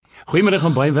Goeiemiddag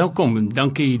en baie welkom.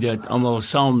 Dankie dat almal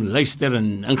saam luister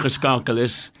en ingeskakel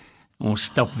is. Ons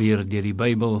stap weer deur die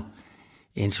Bybel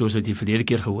en soos wat jy verlede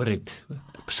keer gehoor het,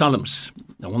 psalms,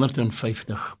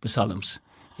 150 psalms.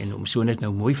 En om so net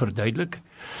nou mooi verduidelik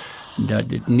dat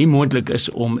dit nie moontlik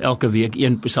is om elke week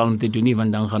een psalm te doen nie,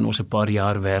 want dan gaan ons 'n paar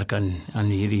jaar werk aan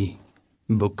hierdie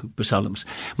boek psalms.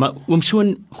 Maar oom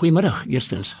Soon, goeiemiddag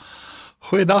eerstens.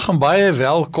 Goeiedag en baie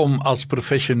welkom as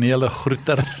professionele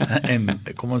groeter en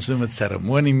kom ons noem dit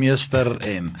seremoniemeester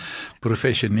en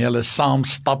professionele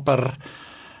saamstapper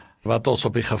wat ons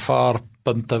op die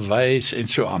gevaarpunte wys en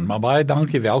so aan. Maar baie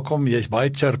dankie, welkom, jy's baie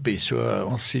chirpy, so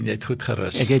ons sien jy het goed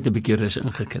gerus. Ek het 'n bietjie rus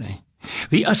ingekry.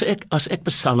 Wie as ek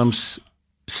psalms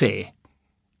sê,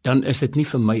 dan is dit nie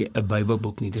vir my 'n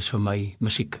Bybelboek nie, dis vir my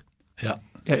musiek. Ja.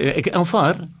 Ek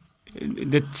aanvaar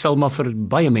dit sal maar vir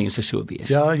baie mense so wees.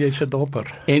 Ja, jy's 'n dopper.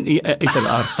 En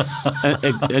uiteraard,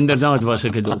 inderdaad was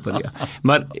ek 'n dopper, ja.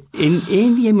 Maar en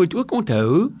jy moet ook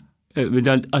onthou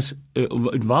dat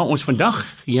waar ons vandag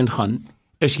heen gaan,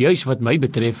 is juis wat my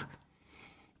betref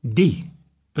die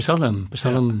Psalm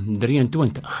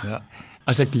 23. Ja.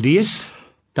 As ek lees,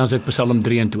 dan is dit Psalm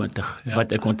 23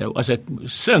 wat ek onthou. As ek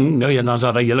sing, nou ja, dan is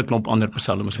daar 'n hele klomp ander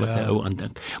psalms wat ek hou aan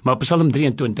dink. Maar Psalm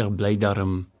 23 bly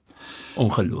daarom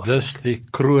ongelooflik. Dis die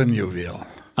kroonjuweel.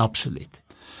 Absoluut.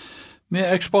 Nee,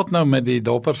 ek spot nou met die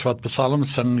doppers wat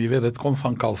psalms sing, jy weet, dit kom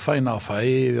van Calvin af.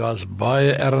 Hy was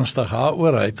baie ernstig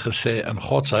daaroor. Hy het gesê, in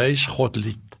God se huis, God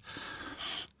lied.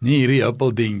 Nie hierdie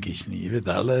huppeldientjies nie, jy weet,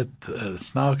 hulle het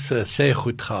snaakse sê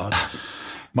goed gehad.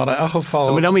 Maar in elk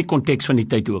geval... Maar dan moet jy konteks van die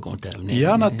tyd ook onthou, nee?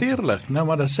 Ja, natuurlik. Nou,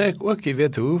 maar dan sê ek ook, jy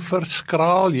weet, hoe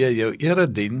verskraal jy jou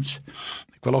erediens?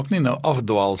 Ek wil ook nie nou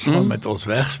afdwaal so met ons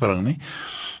wegspring nie.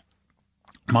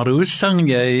 Maar hoe sing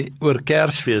jy oor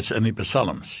Kersfees in die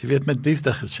psalms? Jy weet, met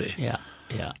liefde gesê. Ja.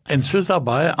 En soos daar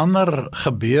baie ander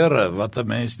gebeure wat 'n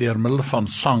mens deur middel van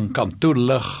sang kan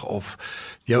toelig of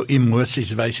jou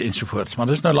emosies wys ensovoorts. Maar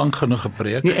dis nou lank genoeg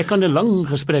gepreek. Nee, ek kan 'n lang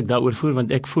gesprek daaroor voer,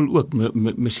 want ek voel ook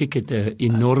musiek het 'n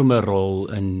enorme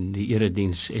rol in die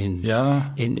erediens en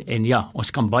ja,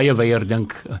 ons kan baie weier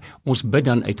dink, ons bid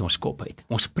dan uit ons kop uit.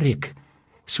 Ons preek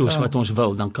soos wat ons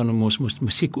wil, dan kan ons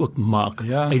musiek ook maak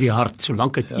uit die hart,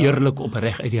 solank dit eerlik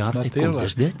opreg uit die hart uitkom,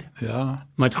 dis dit. Ja.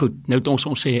 Maar goed, nou het ons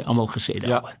sê almal gesê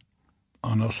daaroor.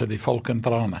 En ons het die volk in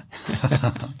trane.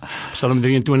 Psalm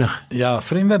 23. Ja,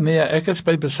 vriende, nee, ek is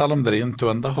by Psalm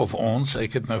 23 of ons,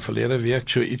 ek het nou verlede week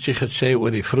so ietsie gesê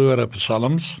oor die vroeëre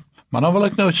psalms, maar nou wil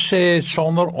ek nou sê,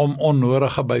 sonder om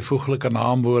onnodige byvoeglike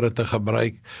naamwoorde te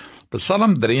gebruik,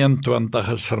 Psalm 23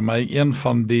 is vir my een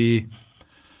van die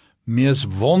mees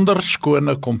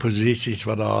wonderskone komposisies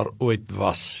wat daar ooit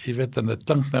was. Jy weet, en dit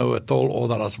klink nou 'n tall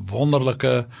order as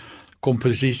wonderlike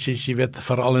komposisies, jy weet,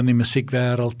 veral in die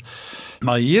musiekwêreld.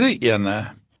 Maar hierdie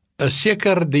ene is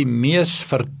seker die mees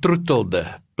vertroetelde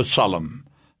psalm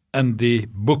in die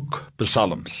boek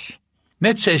psalms.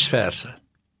 Net 6 verse.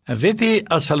 En weet jy,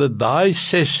 as hulle daai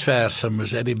 6 verse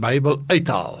moes uit die Bybel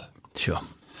uithaal,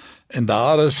 en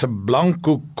daar is 'n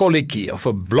blanko kolletjie of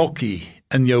 'n blokkie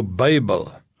in jou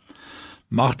Bybel,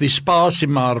 mag die spasie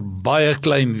maar baie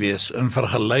klein wees in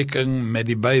vergelyking met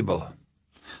die Bybel.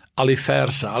 Al die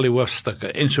verse, al die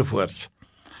hoofstukke ensovoorts.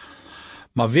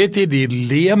 Maar weet jy, die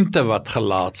leemte wat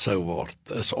gelaat sou word,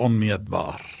 is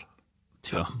onmeetbaar.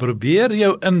 Probeer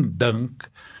jou indink,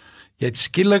 jy het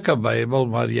skielik 'n Bybel,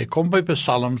 maar jy kom by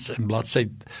psalms en bladsy,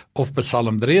 of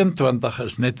Psalm 23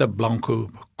 is net 'n blanko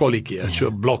kolletjie, so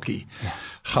 'n blokkie.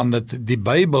 Gaan dit die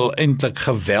Bybel eintlik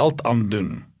geweld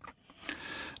aandoen?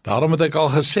 Daarom het ek al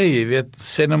gesê, jy weet,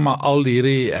 sê nou maar al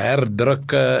hierdie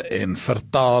herdrukke en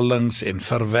vertalings en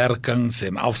verwerkings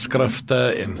en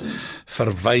afskrifte en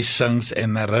verwysings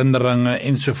en herinneringe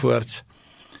ensovoorts.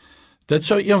 Dit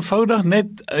sou eenvoudig net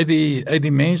uit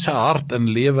die mense hart en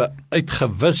lewe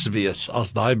uitgewis wees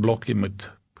as daai blokkie moet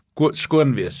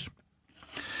skoon wees.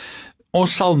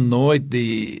 Ons sal nooit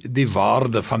die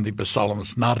waarde van die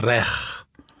psalms na reg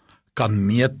kan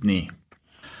meet nie.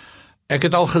 Ek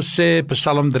het al gesê,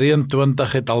 Psalm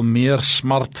 23 het al meer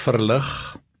smart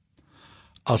verlig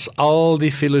as al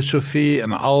die filosofie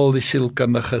en al die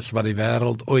sielkundiges wat die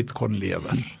wêreld ooit kon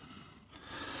lewer.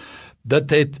 Dit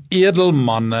het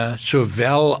edelmanne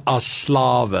sowel as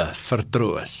slawe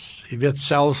vertroos. Jy weet,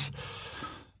 selfs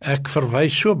ek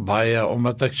verwys so baie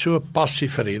omdat ek so passie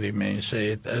vir hierdie mense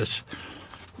het, is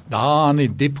daar in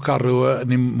die diep Karoo, in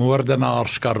die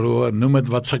moordenaars Karoo, noem dit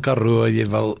wat se Karoo jy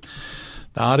wil.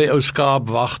 Daardie ou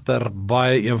skaapwagter,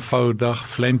 baie eenvoudig,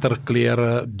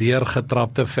 flenterklere,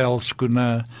 deurgetrapte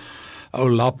velskoene, ou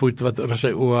laphoed wat oor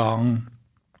sy oë hang.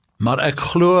 Maar ek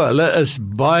glo hulle is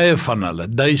baie van hulle,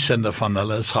 duisende van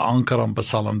hulle is geanker aan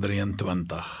Psalm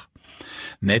 23.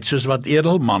 net soos wat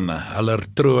edelmanne hulle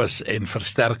troos en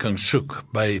versterking soek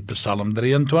by Psalm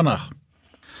 23.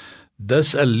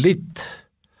 Dis 'n lied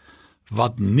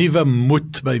wat nuwe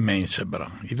moed by mense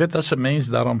bring. Jy weet, as 'n mens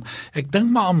daarom, ek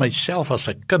dink maar aan myself as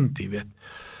 'n kind, jy weet,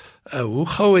 hoe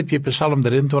gou het jy Psalm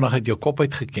 23 uit jou kop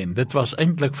uitgeken? Dit was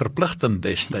eintlik verpligtend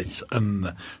destyds in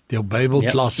jou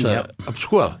Bybelklasse op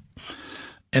skool.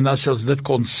 En as ons dit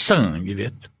kon sing, jy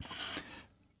weet.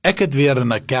 Ek het weer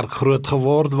in 'n kerk groot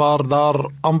geword waar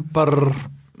daar amper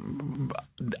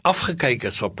afgekyk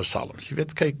is op psalms. Jy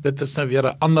weet, kyk, dit is nou weer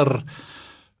 'n ander,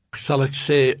 sal ek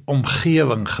sê,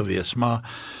 omgewing gewees, maar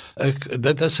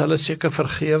dit is hulle seker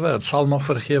vergewe, het sal nog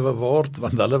vergewe word,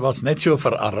 want hulle was net so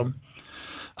verarm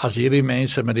as hierdie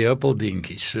mense met die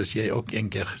huppeldientjies, soos jy ook een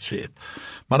keer gesê het.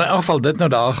 Maar in elk geval, dit nou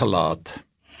daar gelaat.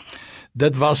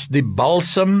 Dit was die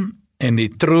balsem en die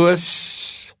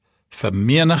troos vir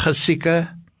menige sieke,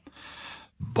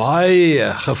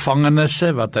 baie gevangenes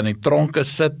wat in die tronke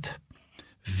sit,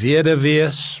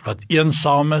 weduwees wat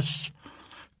eensaam is,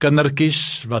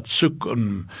 kindertjies wat soek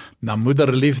na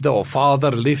moederliefde of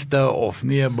vaderliefde of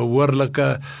nie 'n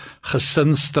behoorlike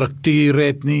gesinsstruktuur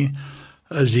het nie,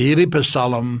 is hierdie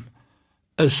psalm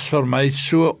is vir my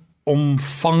so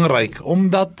omvangryk,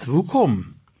 omdat,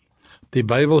 hoekom? Die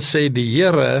Bybel sê die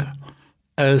Here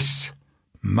is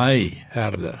my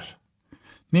herder,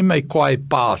 nie my kwaai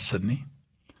paase nie,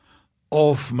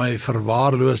 of my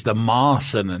verwaarloosde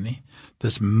maasinne nie,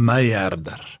 dis my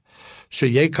herder. So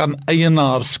jy kan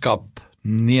eienaarskap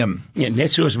neem. Ja,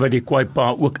 net soos wat die kwaai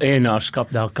pa ook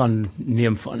eienaarskap daar kan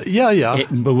neem van. Ja.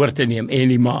 En behoort te neem, en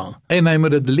die ma. En hy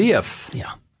moet dit leef.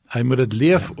 Ja. Hy moet dit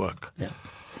leef ook. Ja.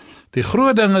 Die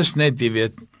groot ding is net, jy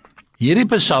weet, hierdie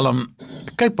psalm,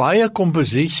 kyk, baie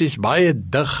komposisies, baie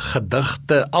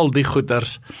gedigte, al die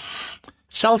goeters,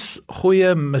 selfs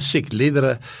goeie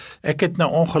musiekliedere. Ek het nou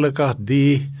ongelukkig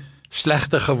die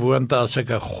slegte gewoonte, as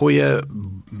ek 'n goeie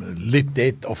lied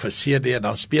het of 'n CD,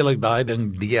 dan speel ek daai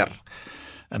ding deur.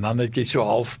 En dan het jy so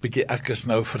half bietjie, ek is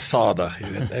nou versadig, jy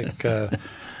weet, ek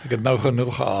het nou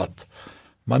genoeg gehad.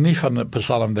 Maar nie van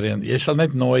Psalm 3.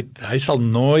 Hy sal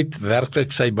nooit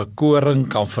werklik sy bekoring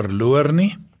kan verloor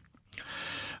nie,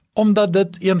 omdat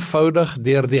dit eenvoudig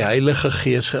deur die Heilige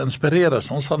Gees geïnspireer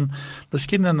is. Ons gaan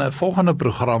miskien in 'n volgende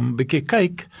program bietjie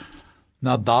kyk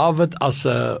na Dawid as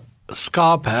 'n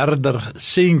skaapherder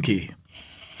seentjie,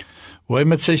 hoe hy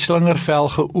met sy slingervel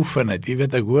geoefen het. Jy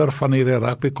weet, ek hoor van hierdie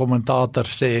rugby kommentator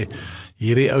sê,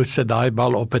 hierdie ou sit daai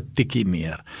bal op 'n tikkie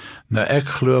neer. Nou ek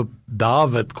glo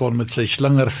Dawid kon met sy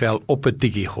slingervel op 'n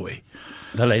tikkie gooi.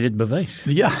 Wel, hy het dit bewys.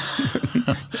 Ja.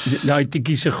 Daai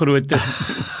tikkie se grootte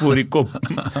voor die kop.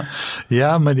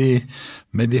 Ja, met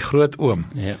die groot oom.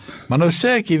 Ja. Maar nou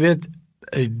sê ek, jy weet,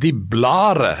 die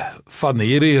blare van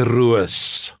hierdie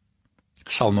roos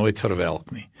sal nooit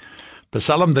verwelk nie.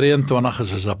 Psalm 23 is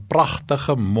soos 'n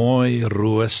pragtige, mooi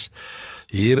roos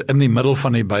hier in die middel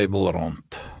van die Bybel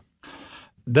rond.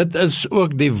 Dit is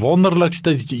ook die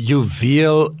wonderlikste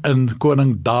juweel in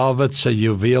koning Dawid se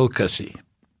juweelkussie.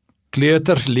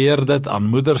 Kleuters leer dit aan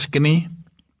moeders knie.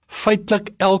 Feitelik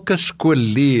elke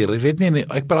skoolier, ek weet nie,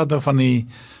 ek praat nou van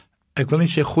ek wil nie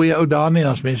sê goeie ou dae nie,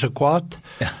 as mense kwaad,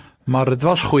 Ja. maar dit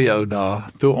was goeie ou dae,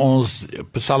 toe ons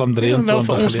Psalm 23 Wel,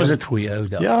 vir ons geleer. was dit goeie ou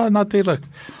dae. Ja, natuurlik.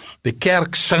 Die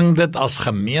kerk sing dit as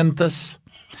gemeentes,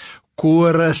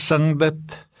 kore sing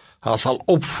dit, daar sal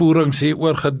opvoerings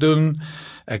hieroor gedoen.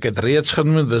 Ek het reeds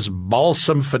genoem, dis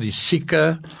balsem vir die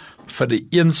sieke, vir die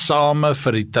eensame,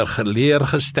 vir die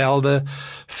teleurgestelde,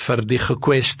 vir die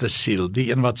gekweste siel, die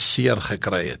een wat seer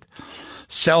gekry het.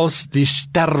 Selfs die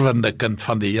sterwende kind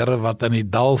van die Here wat in die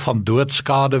dal van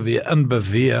doodskade weer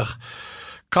inbeweeg,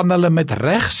 kan hulle met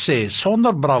reg sê,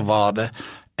 sonder bravade,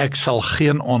 ek sal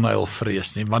geen onheil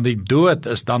vrees nie, want die dood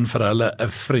is dan vir hulle 'n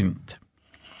vriend.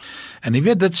 En jy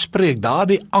weet, dit spreek,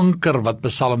 daardie anker wat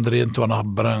Psalm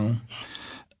 23 bring,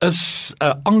 is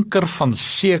 'n anker van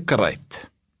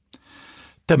sekerheid,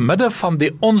 te midde van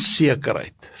die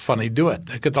onsekerheid van die dood.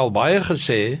 Ek het al baie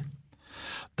gesê,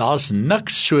 daar's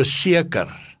niks so seker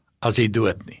as die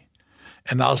dood nie.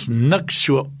 En daar's niks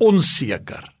so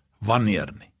onseker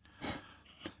wanneer nie.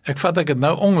 Ek het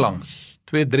nou onlangs,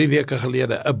 2-3 weke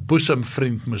gelede, 'n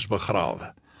boesemvriend moes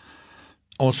begrawe.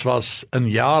 Ons was in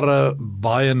jare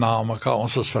baie na mekaar,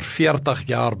 ons was vir 40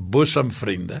 jaar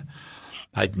boesemvriende.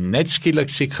 Hy het net skielik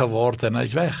siek geword en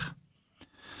hy's weg.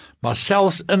 Maar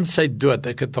selfs in sy dood,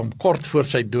 ek het hom kort voor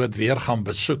sy dood weer gaan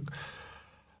besoek,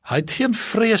 hy het geen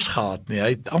vrees gehad nie, hy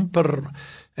het amper,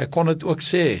 ek kon dit ook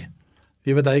sê,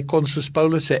 jy weet, hy kon soos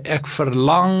Paulus sê, ek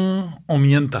verlang om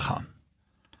heen te gaan.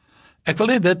 Ek wil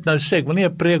nie dit nou sê, ek wil nie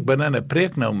 'n preek binne in 'n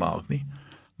preek nou maak nie,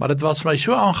 maar dit was my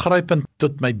so aangrypend,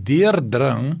 tot my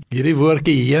deurdring, hierdie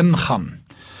woordjie heen gaan.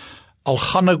 Al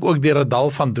gaan ek ook deur 'n dal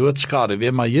van doodskade,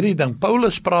 weet, maar hierdie ding,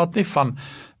 Paulus praat nie van,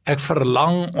 ek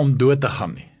verlang om dood te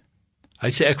gaan nie. Hy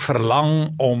sê, ek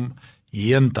verlang om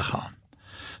heen te gaan.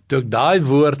 Toe ek daai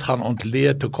woord gaan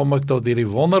ontleed, toe kom ek tot hierdie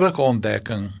wonderlike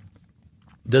ontdekking,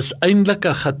 dis eintlik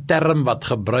 'n geterm wat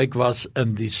gebruik was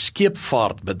in die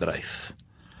skeepvaartbedryf.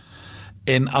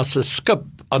 En as 'n skip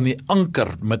aan die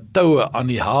anker met toue aan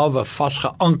die hawe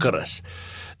vasgeanker is,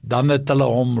 dan het hulle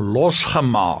hom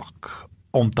losgemaak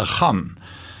om te gaan.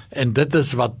 En dit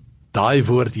is wat daai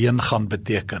woord heen gaan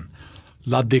beteken.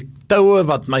 Laat die toue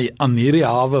wat my aan hierdie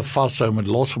hawe vashou moet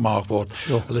losgemaak word.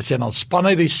 Hulle sê dan span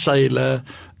hy die seile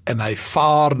en hy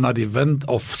vaar na die wind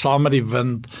of saam met die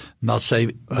wind na sy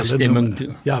bestemming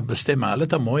toe. Ja, bestemming. Hulle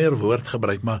het 'n mooier woord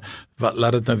gebruik, maar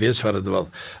laat dit nou wees wat dit wil.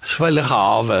 Veilige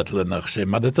hawe het hulle nou gesê,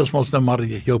 maar dit is mos nou maar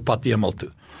jou pad hemel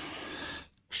toe.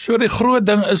 So die groot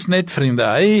ding is net, vriende,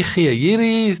 hy gee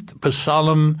hierdie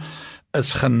Psalm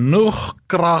is genoeg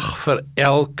krag vir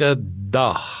elke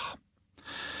dag.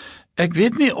 Ek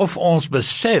weet nie of ons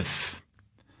besef,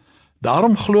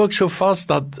 daarom glo ek so vas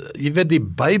dat, jy weet, die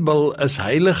Bybel is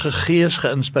Heilige Gees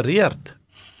geïnspireerd.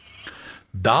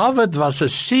 David was 'n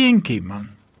seentjie, man.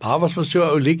 Daar was mos so 'n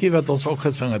ou liedjie wat ons ook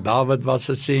gesing het. David was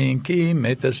 'n seentjie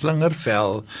met 'n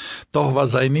slingervel, tog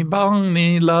was hy nie bang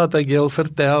nie, laat ek jou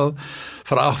vertel.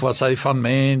 Verag was hy van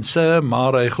mense,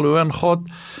 maar hy glo in God.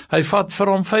 Hy vat vir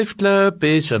hom 5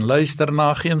 klippies en luister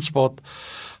na geen spot.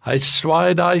 Hy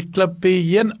swaai daai klippie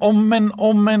heen om en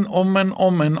om en om en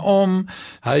om en om.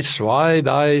 Hy swaai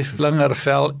daai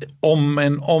slingervel om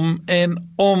en om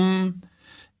en om.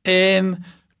 En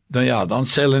nou ja, dan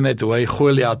sê hulle net hoe hy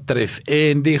Goliat tref,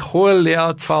 en die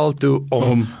Goliat val toe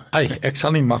om. Ek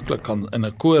sal nie maklik kan in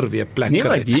 'n koor weer plek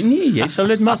kry. Nee, jy sal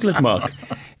dit maklik maak.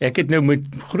 Ek het nou met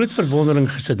groot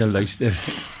verwondering gesit en luister.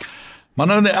 Maar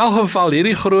nou in elk geval,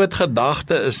 hierdie groot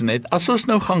gedagte is net, as ons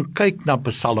nou gaan kyk na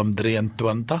Psalm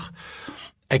 23,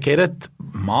 ek het dit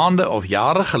maande of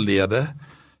jare gelede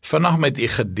vinnig met u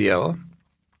gedeel.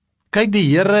 Kyk,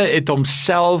 die Here het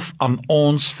homself aan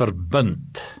ons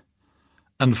verbind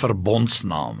in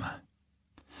verbondsname.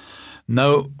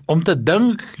 Nou, om te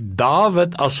dink,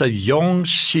 Dawid as 'n jong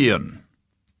seun,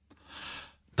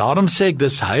 daarom sê ek,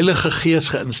 dis Heilige Gees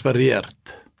geïnspireerd.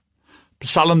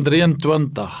 Psalm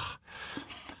 23,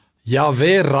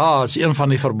 Yahweh Ra is een van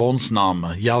die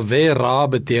verbondsname. Yahweh Ra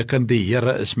beteken die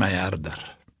Here is my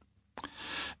herder.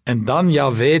 En dan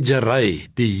Yahweh Jireh,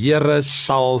 die Here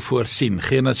sal voorsien.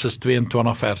 Genesis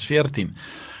 22 vers 14.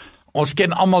 Ons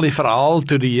ken almal die verhaal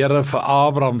toe die Here vir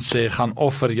Abraham sê, gaan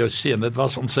offer jou seun. Dit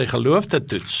was om sy geloof te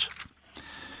toets.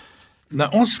 Nou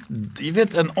ons, jy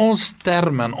weet, in ons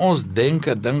terme, in ons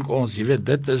denke, dink ons, jy weet,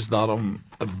 dit is daarom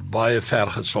baie ver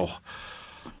gesog.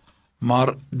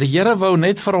 Maar die Here wou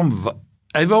net vir hom,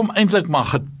 hy wou hom eintlik maar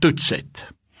getoets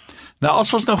het. Nou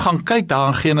as ons nou gaan kyk daar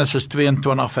in Genesis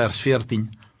 22 vers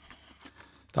 14,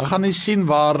 dan gaan jy sien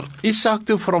waar Isak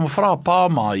toe vir hom vra, pa,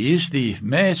 maar hier is die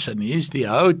mes en hier is die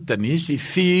hout en hier is die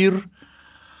vuur,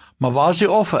 maar waar is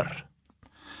die offer?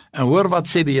 En hoor wat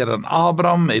sê die Here, en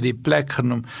Abraham het die plek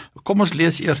genoem. Kom ons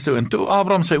lees eers toe. En toe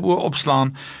Abraham sy oë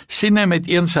opslaan, sien hy met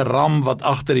een se ram wat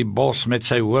agter die bos met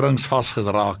sy horings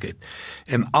vasgeraak het.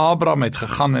 En Abraham het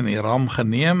gegaan en die ram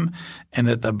geneem en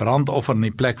het 'n brandoffer in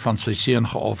die plek van sy seun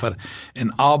geoffer.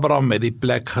 En Abraham het die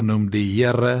plek genoem, die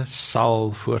Here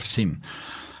sal voorsien.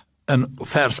 In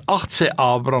vers 8 sê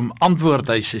Abraham, antwoord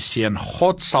hy sy seun,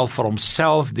 God sal vir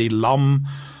homself die lam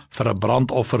vir 'n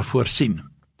brandoffer voorsien.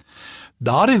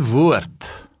 Daardie woord,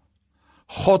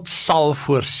 God sal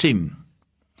voorsien,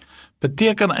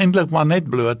 beteken eintlik maar net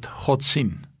bloot, God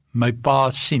sien, my pa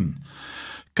sien.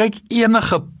 Kyk,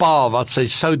 enige pa wat sy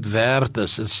sout werd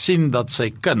is sien dat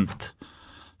sy kind,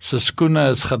 sy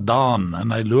skoene is gedaan, en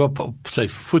hy loop op sy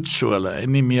voetsole,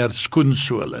 en nie meer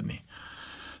skoensole nie.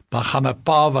 Dan gaan 'n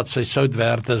pa wat sy sout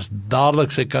werd is,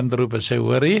 dadelik sy kind roep en sê,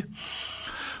 hoorie,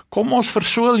 kom ons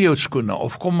versool jou skoene,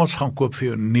 of kom ons gaan koop vir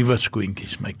jou nuwe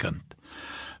skoentjies, my kind.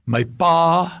 My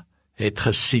pa het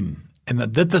gesien, en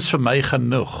dit is vir my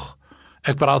genoeg.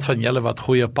 Ek praat van julle wat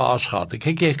goeie paas gehad. Ek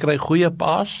kyk, jy kry goeie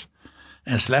paas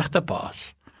en slegte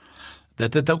paas.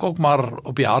 Dit het ook maar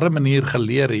op die harde manier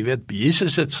geleer, jy weet,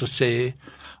 Jesus het gesê,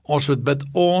 ons moet bid,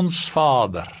 ons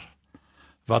Vader,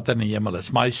 wat in die hemel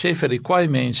is. Maar hy sê vir die kwaai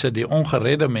mense, die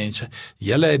ongeredde mense,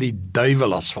 julle het die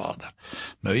duiwel as vader.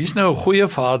 Nou, hier is nou 'n goeie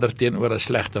vader teenoor 'n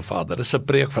slegte vader. Dis 'n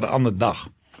preek vir 'n ander dag.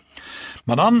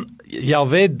 Maar dan,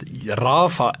 Yahweh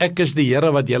Rafa, ek is die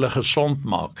Here wat julle gesond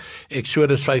maak.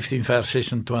 Eksodus 15 vers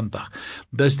 26.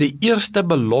 Dis die eerste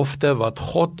belofte wat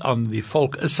God aan die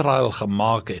volk Israel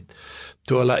gemaak het,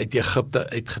 toe hulle uit Egipte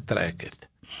uitgetrek het.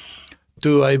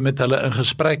 Toe hy met hulle in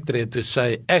gesprek tree, toe sê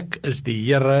hy, ek is die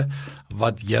Here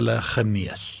wat julle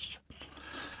genees.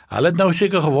 Hulle het nou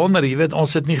seker gewonder, jy weet,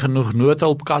 ons het nie genoeg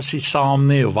noodhulpkassies saam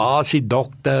nie, waar is die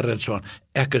dokter en so aan.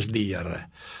 Ek is die Here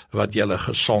wat julle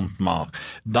gesond maak.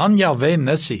 Dan Jahwe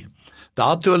Nissi,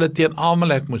 daartoe hulle teen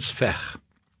Amalek moes veg.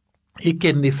 Ek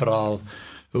ken die verhaal,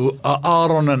 hoe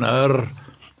Aaron en Hur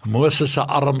Moses se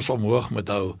arms omhoog moet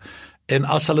hou. En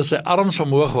as hulle sy arms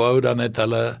omhoog hou, dan het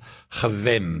hulle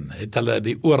gewen, het hulle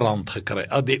die oorhand gekry.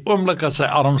 Die oomblik as sy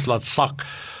arms laat sak,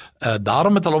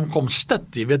 daarom het hulle hom kom stit,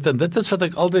 jy weet, en dit is wat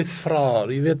ek altyd vra,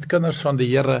 jy weet, kinders van die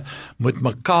Here moet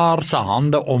mekaar se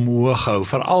hande omhoog hou,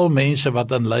 veral mense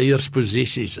wat in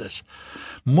leiersposisies is.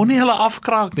 Moenie hulle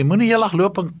afkraak nie, moenie hulle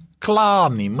loop en kla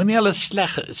nie, moenie hulle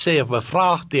sleg sê of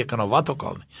bevraagteken of wat ook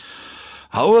al nie.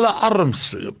 Hou hulle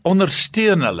arms,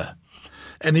 ondersteun hulle.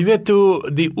 En jy weet hoe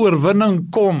die oorwinning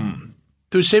kom,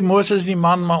 toe sê Moses die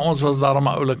man, maar ons was daarom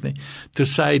oulik nie, toe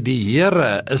sê hy, die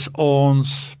Here is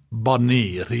ons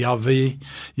banier,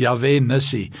 Jahwe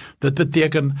Nissi. Dit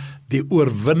beteken die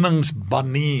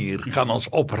oorwinningsbanier kan ons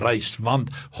opreis,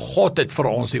 want God het vir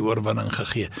ons die oorwinning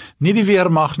gegee. Nie die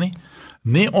weermag nie,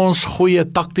 nie ons goeie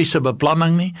taktiese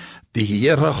beplanning nie, die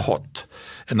Here God.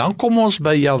 En dan kom ons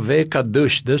by Jahwe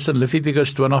Kadosh, dis in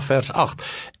Levitikus 20 vers 8.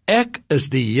 Ek is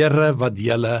die Here wat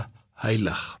julle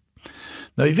heilig.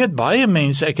 Nou jy weet, baie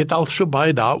mense, ek het al so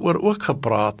baie daaroor ook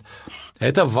gepraat,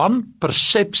 het 'n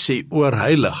wanpersepsie oor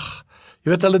heilig.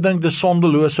 Jy weet, hulle dink dis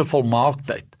sondelose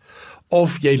volmaaktheid.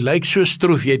 Of jy lyk so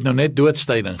stroef, jy het nou net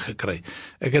doodstyding gekry.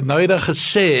 Ek het nou eendag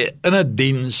gesê, in 'n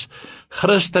diens,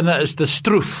 Christene is te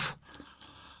stroef.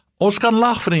 Ons kan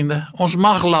lag, vriende, ons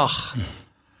mag lag.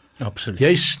 Absoluut.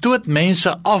 Jy stoot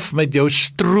mense af met jou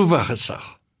stroewe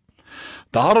gesig.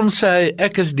 Daarom sê hy,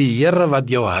 ek is die Here wat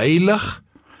jou heilig.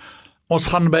 Ons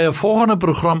gaan by 'n volgende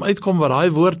program uitkom wat daai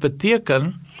woord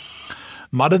beteken,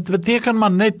 maar dit beteken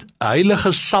maar net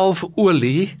heilige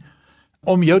salfolie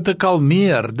om jou te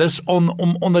kalmeer. Dis om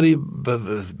onder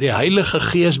die Heilige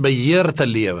Gees beheer te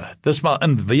lewe. Dis maar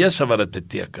in wese wat dit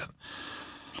beteken.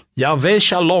 Jahwe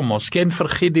Shalom, ons ken vir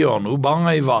Gideon, hoe bang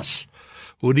hy was,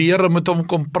 hoe die Here met hom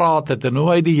kom praat het, en hoe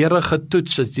hy die Here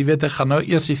getoets het. Jy weet, ek gaan nou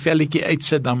eers die velletjie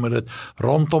uitsit, dan moet dit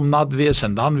rondom nat wees,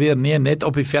 en dan weer nee, net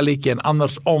op die velletjie, en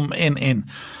andersom, en.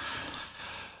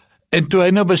 En toe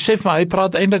hy nou besef, maar hy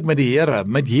praat eintlik met die Here,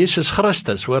 met Jesus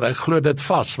Christus, hoor, ek glo dit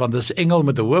vas, want dit is engel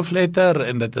met 'n hoofletter,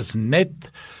 en dit is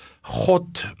net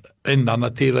God, en dan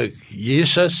natuurlik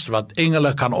Jesus, wat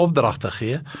engele kan opdragte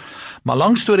gee, maar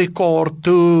langs storie kort,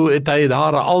 toe het hy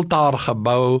daar 'n altaar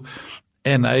gebou,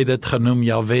 en hy het dit genoem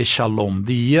Jahwe Shalom,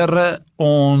 die Here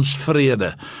ons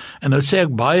vrede. En nou sê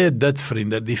ek baie dit,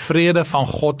 vriende, die vrede van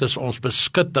God is ons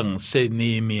beskutting, sê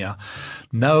Nehemia.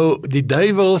 Nou, die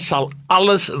duiwel sal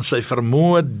alles in sy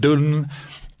vermoë doen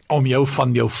om jou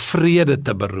van jou vrede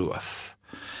te beroof.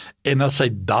 En as hy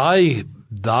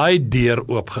daai deur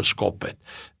oopgeskop het,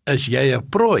 is jy 'n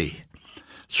prooi.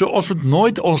 So ons moet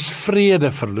nooit ons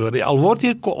vrede verloor nie. Al word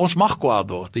jy, ons mag kwaad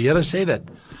word, die Here sê dit.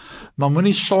 Maar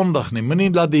moenie sondig nie, moenie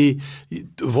laat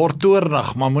word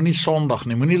toornig, maar moenie sondig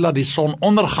nie, moenie laat die son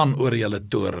ondergaan oor julle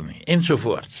toorn nie,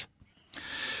 ensovoorts.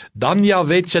 Dan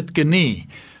Jahwe Tsidkenu,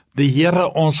 die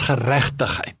Here ons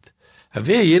geregtigheid. En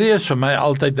weet, hierdie is vir my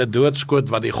altyd 'n doodskoot,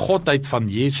 wat die godheid van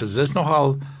Jesus, dis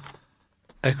nogal,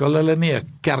 ek wil hulle nie 'n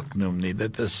kerk noem nie,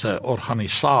 dit is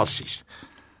organisasies,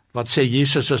 wat sê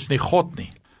Jesus is nie God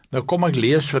nie. Nou kom ek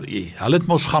lees vir u. Hulle het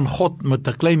mos gaan God met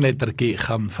 'n klein lettertjie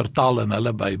gaan vertaal in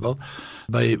hulle Bybel.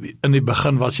 In die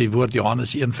begin was die woord,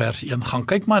 Johannes 1 vers 1. Gaan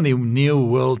kyk maar in die New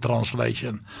World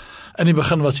Translation. In die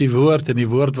begin was die woord, en die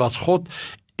woord was God,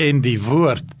 en die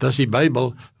woord, dis die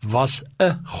Bybel, was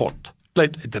 'n God.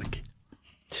 Klein lettertjie.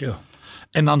 So.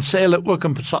 En dan sê hulle ook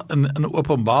in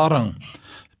Openbaring,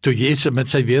 toe Jesus met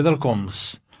sy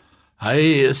wederkoms,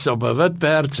 hy is op 'n wit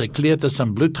perd, sy kleed is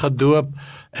in bloed gedoop,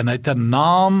 en hy het 'n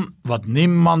naam wat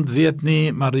niemand weet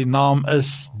nie, maar die naam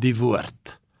is die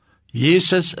Woord.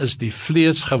 Jesus is die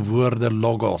vleesgeworde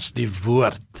Logos, die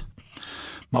Woord.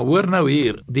 Maar hoor nou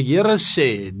hier, die Here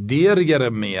sê, deur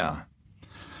Jeremia,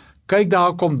 kyk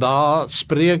daar kom daar,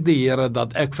 spreek die Here,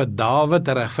 dat ek vir Dawid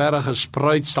 'n regverdige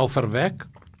spruit sal verwek,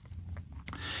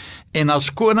 en as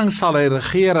koning sal hy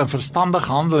regeer en verstandig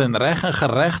handel en reg en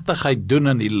geregtigheid doen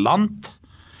in die land.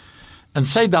 In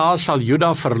sy dae sal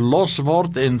Juda verlos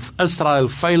word en Israel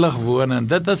veilig woon, en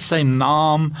dit is sy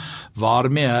naam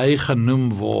waarmee hy genoem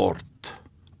word,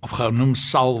 of genoem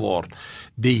sal word.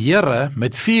 Die Here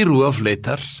met 4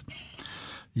 hoofletters,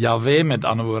 Jahwe met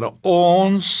ander woorde,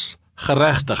 ons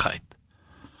geregtigheid.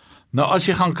 Nou as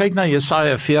jy gaan kyk na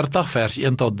Jesaja 40 vers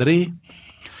 1 tot 3,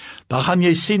 dan gaan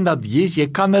jy sien dat jy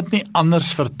kan dit nie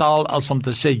anders vertaal as om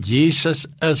te sê, Jesus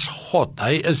is God,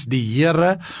 hy is die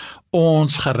Here,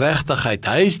 ons geregtigheid,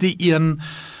 hy is die een.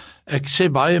 Ek sê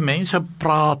baie mense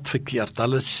praat verkeerd,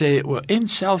 hulle sê, en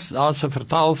selfs daar's 'n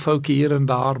vertaalfoutjie hier en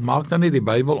daar, maak nou nie die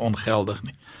Bybel ongeldig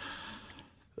nie.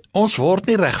 Ons word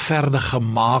nie regverdig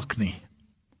gemaak nie,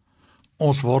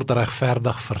 ons word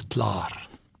regverdig verklaar.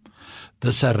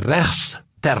 Dis 'n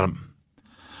regsterm,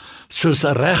 soos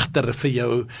 'n regter vir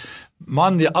jou,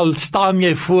 man, al staan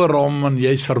jy voor hom en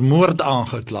jy's vermoord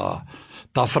aangekla,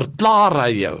 dan verklaar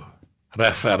hy jou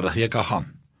regverdig, jy kan gaan.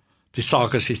 Die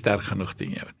saak is nie sterk genoeg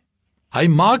teen jou nie. Hy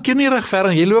maak jou nie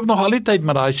regverdig, jy loop nog al die tyd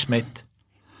met daai smet.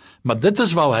 Maar dit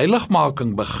is waar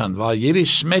heiligmaking begin, waar hierdie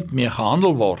smet mee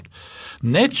gehandel word.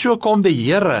 Net so kom die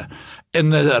Here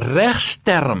in 'n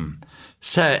regsterm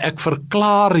sê, ek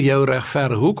verklaar jou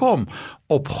regverdig. Hoekom?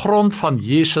 Op grond van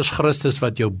Jesus Christus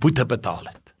wat jou boete betaal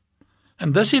het.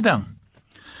 En dis die ding.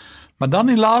 Maar dan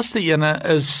die laaste ene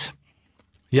is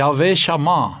Yahweh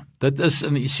Shammah. Dit is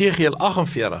in Esegiel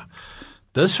 48.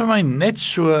 Dis vir my net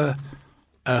so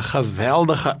 'n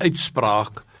geweldige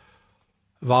uitspraak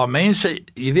waar mense,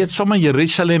 jy weet, sommer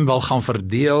Jerusalem wil gaan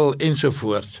verdeel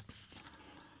ensovoorts.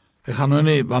 Ek gaan nou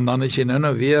nie, want dan is jy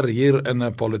nou weer hier in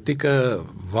 'n politieke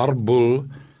warboel,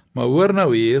 maar hoor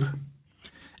nou hier,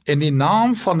 en die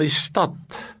naam van die stad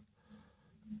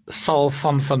sal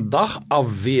van vandag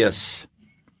af wees,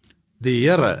 die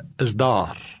Here is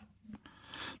daar.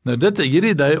 Nou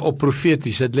hierdie dui op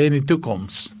profeties, dit lê in die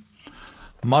toekoms.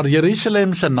 Maar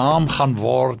Jerusalem se naam gaan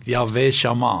word Yahweh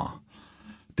Shammah.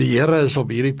 Die Here is op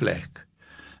hierdie plek.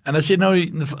 En as jy nou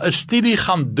 'n studie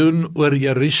gaan doen oor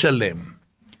Jerusalem,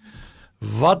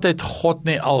 wat het God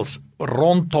nie als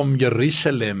rondom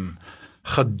Jerusalem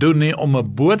gedoen nie om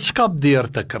 'n boodskap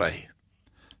deur te kry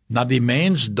na die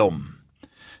mensdom?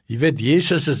 Jy weet,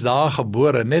 Jesus is daar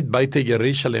gebore, net buite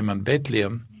Jerusalem in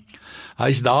Bethlehem.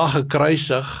 Hy's daar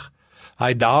gekruisig,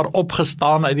 hy daar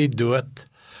opgestaan uit die dood,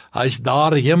 hy's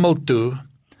daar hemel toe,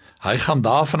 hy gaan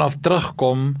daar vanaf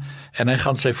terugkom, en hy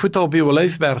gaan sy voete op die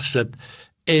Olyfberg sit,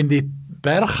 en die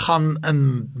berg gaan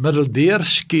in middeldeur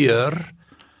skeur,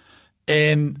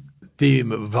 en die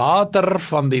water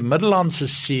van die Middellandse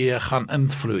See gaan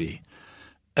invloei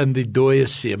in die dooie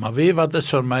see. Maar weet wat is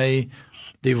vir my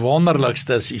die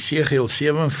wonderlikste is, Esegiel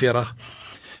 47,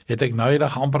 het ek nou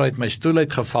eendag amper uit my stoel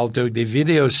uitgeval toe ek die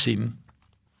video sien.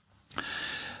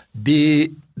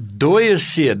 Die dooie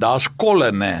see, daar's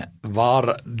kolle, né,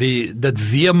 waar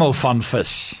dit wemel van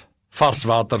vis,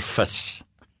 varswatervis,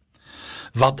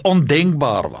 wat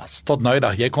ondenkbaar was, tot nou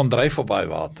dag, jy kon dryf op daai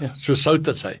water, ja. So sout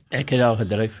is hy. Ek het daar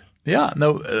gedryf. Ja,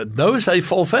 nou is hy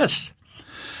vol vis.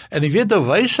 En ek weet, nou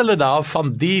wys hulle daar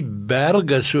van die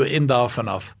berge so en daar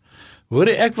vanaf. Hoor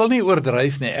jy, ek wil nie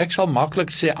oordryf nie, ek sal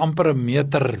maklik sê amper 'n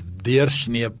meter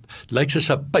deursneep, lyk soos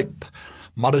 'n pyp,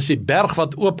 maar as die berg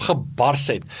wat oopgebars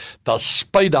het, dan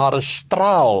spuit daar 'n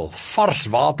straal, vars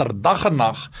water, dag en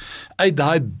nag, uit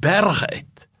daai berg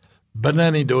uit, binne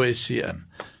in die dooie see in,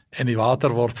 en die water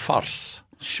word vars.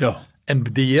 Sure. En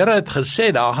die Here het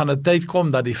gesê, daar gaan 'n tyd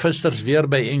kom dat die vissers weer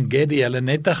by En-Gedi hulle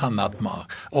nette gaan nat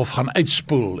maak, of gaan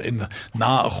uitspoel, en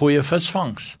na 'n goeie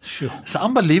visvangs. Sure. It's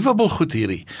unbelievable goed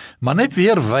hierdie, maar net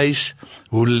weer wys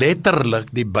hoe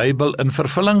letterlik die Bybel in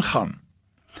vervulling gaan.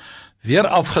 Weer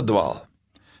afgedwaal.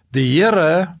 Die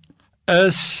Here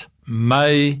is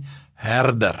my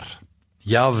herder,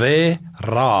 Yahweh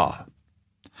Ra.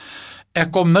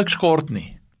 Ek kom niks kort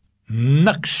nie,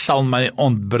 niks sal my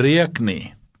ontbreek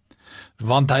nie,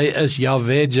 want hy is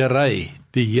Yahweh Jireh,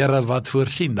 die Here wat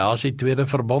voorsien. Daar is die tweede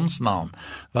verbondsnaam,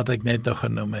 wat ek net nou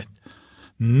genoem het.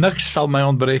 Niks sal my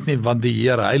ontbreek nie, want die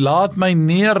Here, hy laat my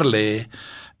neerlê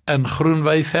in groen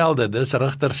weivelde. Dis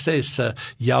Rigter 6,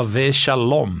 Yahweh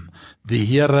Shalom, die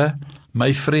Here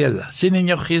my vrede. Sien in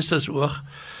jou geestesoog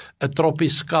 'n troppie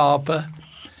skape,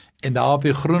 en daar op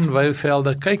die groen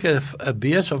weivelde, kyk 'n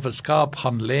bees of 'n skaap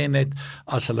gaan lê net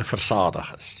as hulle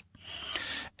versadig is.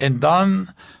 En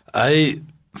dan hy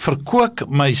verkoop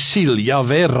my siel,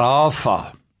 Yahweh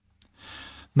Rafa.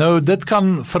 Nou, dit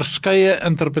kan verskeie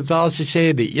interpretasies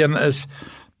hê. Die een is,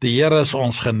 die Here is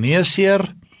ons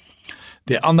geneesheer.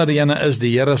 Die ander ene is,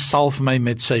 die Here salf my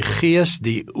met sy gees,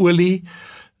 die olie,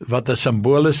 wat 'n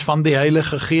simbool is van die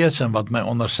Heilige Gees, en wat my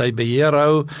onder sy beheer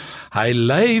hou. Hy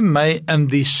lei my in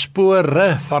die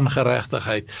spore van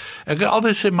geregtigheid. Ek het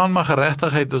altyd sê, man, maar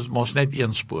geregtigheid is mos net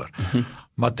een spoor.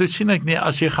 Maar toe sien ek nie,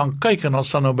 as jy gaan kyk, en ons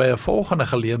sal nou by 'n volgende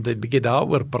geleentheid bietjie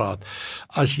daaroor praat,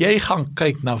 as jy gaan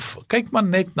kyk maar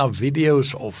net na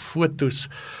video's of foto's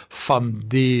van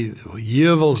die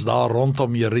heuwels daar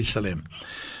rondom Jerusalem.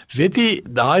 Weet jy,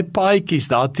 daai paadjies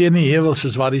daar teen die heuwel,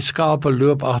 soos waar die skape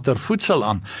loop agter voedsel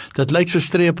aan, dit lyk so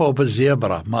strepe op 'n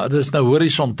zebra, maar dit is nou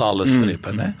horisontale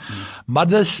strepe, né? Maar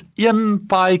dis een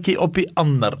paadjie op die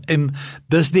ander, en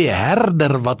dis die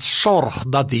herder wat sorg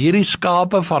dat hierdie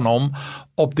skape van hom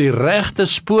op die regte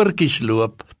spoortjies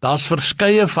loop. Daar's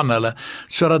verskeie van hulle,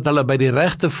 sodat hulle by die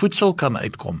regte voedsel kan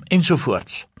uitkom,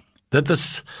 ensovoorts. Dit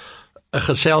is 'n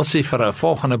geselsie vir 'n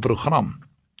volgende program.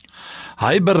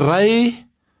 Hy berei,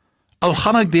 al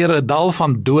gaan ek deur 'n dal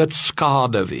van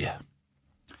doodskade weer,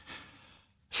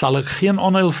 sal ek geen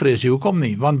onheil vrees. Hoekom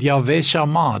nie? Want Jahwe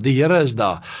Shammah, die Here is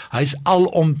daar. Hy's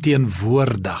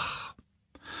alomteenwoordig.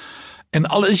 En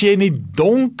al is jy in die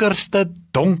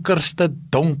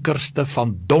donkerste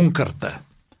van donkerte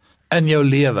in jou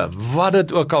lewe, wat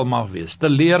dit ook al mag wees,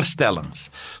 teleurstellings,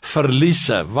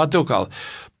 verliese, wat ook al,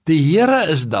 die Here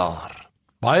is daar.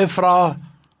 Baie vrae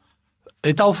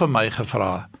het al vir my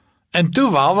gevra, en toe,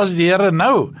 waar was die Here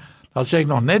nou? Dan sê ek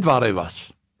nog net waar hy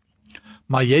was.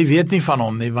 Maar jy weet nie van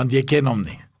hom nie, want jy ken hom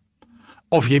nie.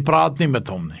 Of jy praat nie met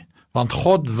hom nie. Want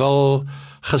God wil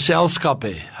geselskap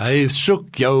hê. Hy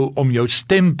soek jou om jou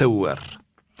stem te hoor.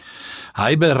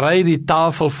 Hy berei die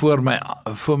tafel voor my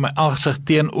aangesig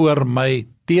teenoor my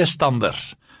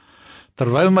teestanders.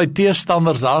 Terwyl my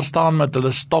teestanders daar staan met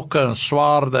hulle stokke en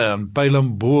swaarde en pyl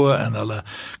en boë en hulle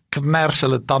kners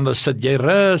hulle tande, sit jy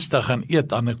rustig en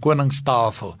eet aan 'n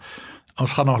koningstafel.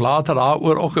 Ons gaan nog later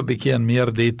daaroor ook 'n bietjie in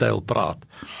meer detail praat.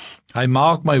 Hy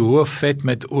maak my hoof vet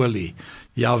met olie.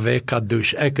 Jahwe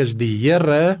Kadosh, ek is die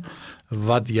Here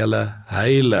wat julle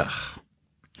heilig.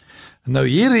 Nou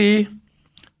hierdie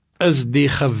is die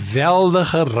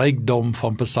geweldige rykdom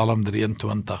van Psalm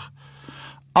 23.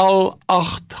 Al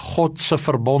 8 God se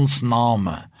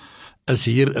verbondsname is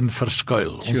hierin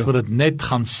verskuil. Ons moet dit net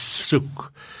gaan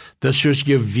soek. Dis soos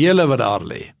juwele wat daar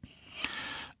lê.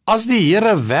 As die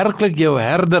Here werklik jou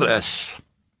herder is,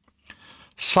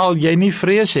 sal jy nie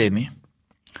vrees hê nie.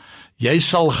 Jy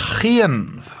sal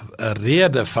geen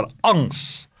rede vir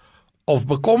angs of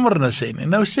bekommernis hê nie.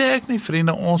 Nou sê ek nie,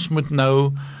 vriende, ons moet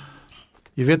nou,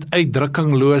 jy weet,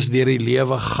 uitdrukkingloos deur die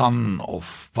lewe gaan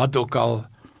of wat ook al.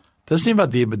 Dis nie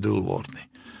wat hier bedoel word nie.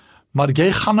 Maar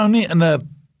jy gaan nou nie in 'n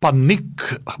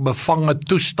paniekbevange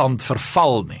toestand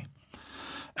verval nie.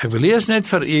 Ek wil lees net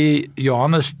vir u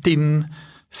Johannes 10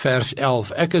 vers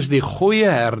 11. Ek is die goeie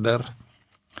herder.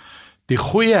 Die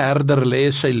goeie herder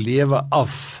lê sy lewe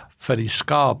af vir die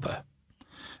skape.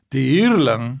 Die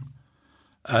huurling,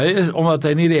 hy is, omdat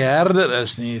hy nie die herder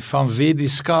is nie, van wie die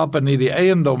skape nie die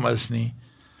eiendom is nie,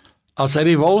 as hy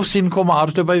die wolf sien kom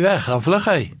hardloop hy weg, dan vlug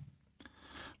hy.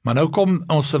 Maar nou kom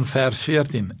ons in vers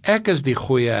 14. Ek is die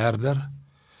goeie herder.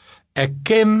 Ek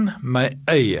ken my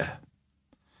eie.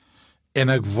 En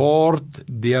ek word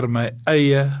deur my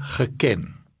eie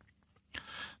geken.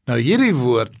 Nou hierdie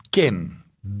woord ken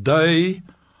dui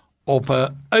op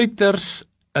 'n uiters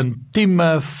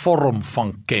intieme vorm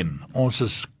van ken. Ons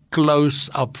is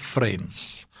close-up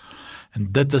friends.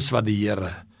 En dit is wat die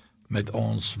Here met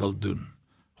ons wil doen.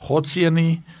 God seën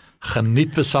nie,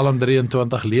 geniet Psalm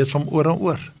 23, lees hom oor en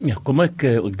oor. Ja, kom ek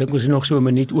dink ons het nog so 'n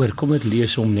minuut oor. Kom ek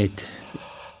lees hom net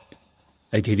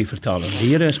uit hierdie vertaling. Die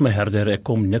Here is my herder, ek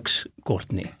kom niks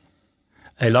kort nie.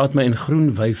 Hy laat my in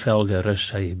groen weivelde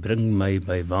rus, hy bring my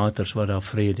by waters waar daar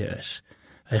vrede is.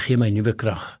 Hy gee my nuwe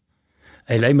krag.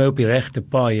 Hy lei my op die regte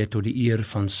paaie tot die eer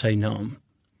van sy naam.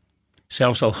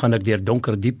 Selfs al gaan ek deur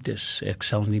donker dieptes, ek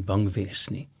sal nie bang wees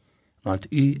nie, want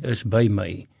U is by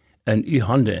my, in U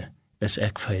hande is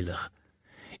ek veilig.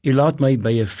 U laat my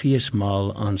by 'n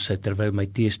feesmaal aansit terwyl my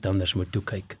teestanders moet toe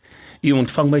kyk. U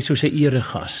ontvang my soos 'n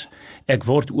eregas. Ek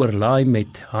word oorlaai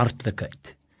met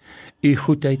hartlikheid. U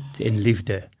goedheid en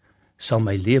liefde sal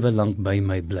my lewe lank by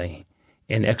my bly,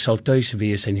 en ek sal tuis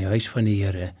wees in die huis van die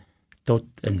Here tot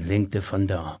in lengte van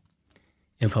dae.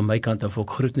 En van my kant af ook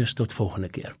groetnis tot volgende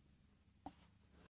keer.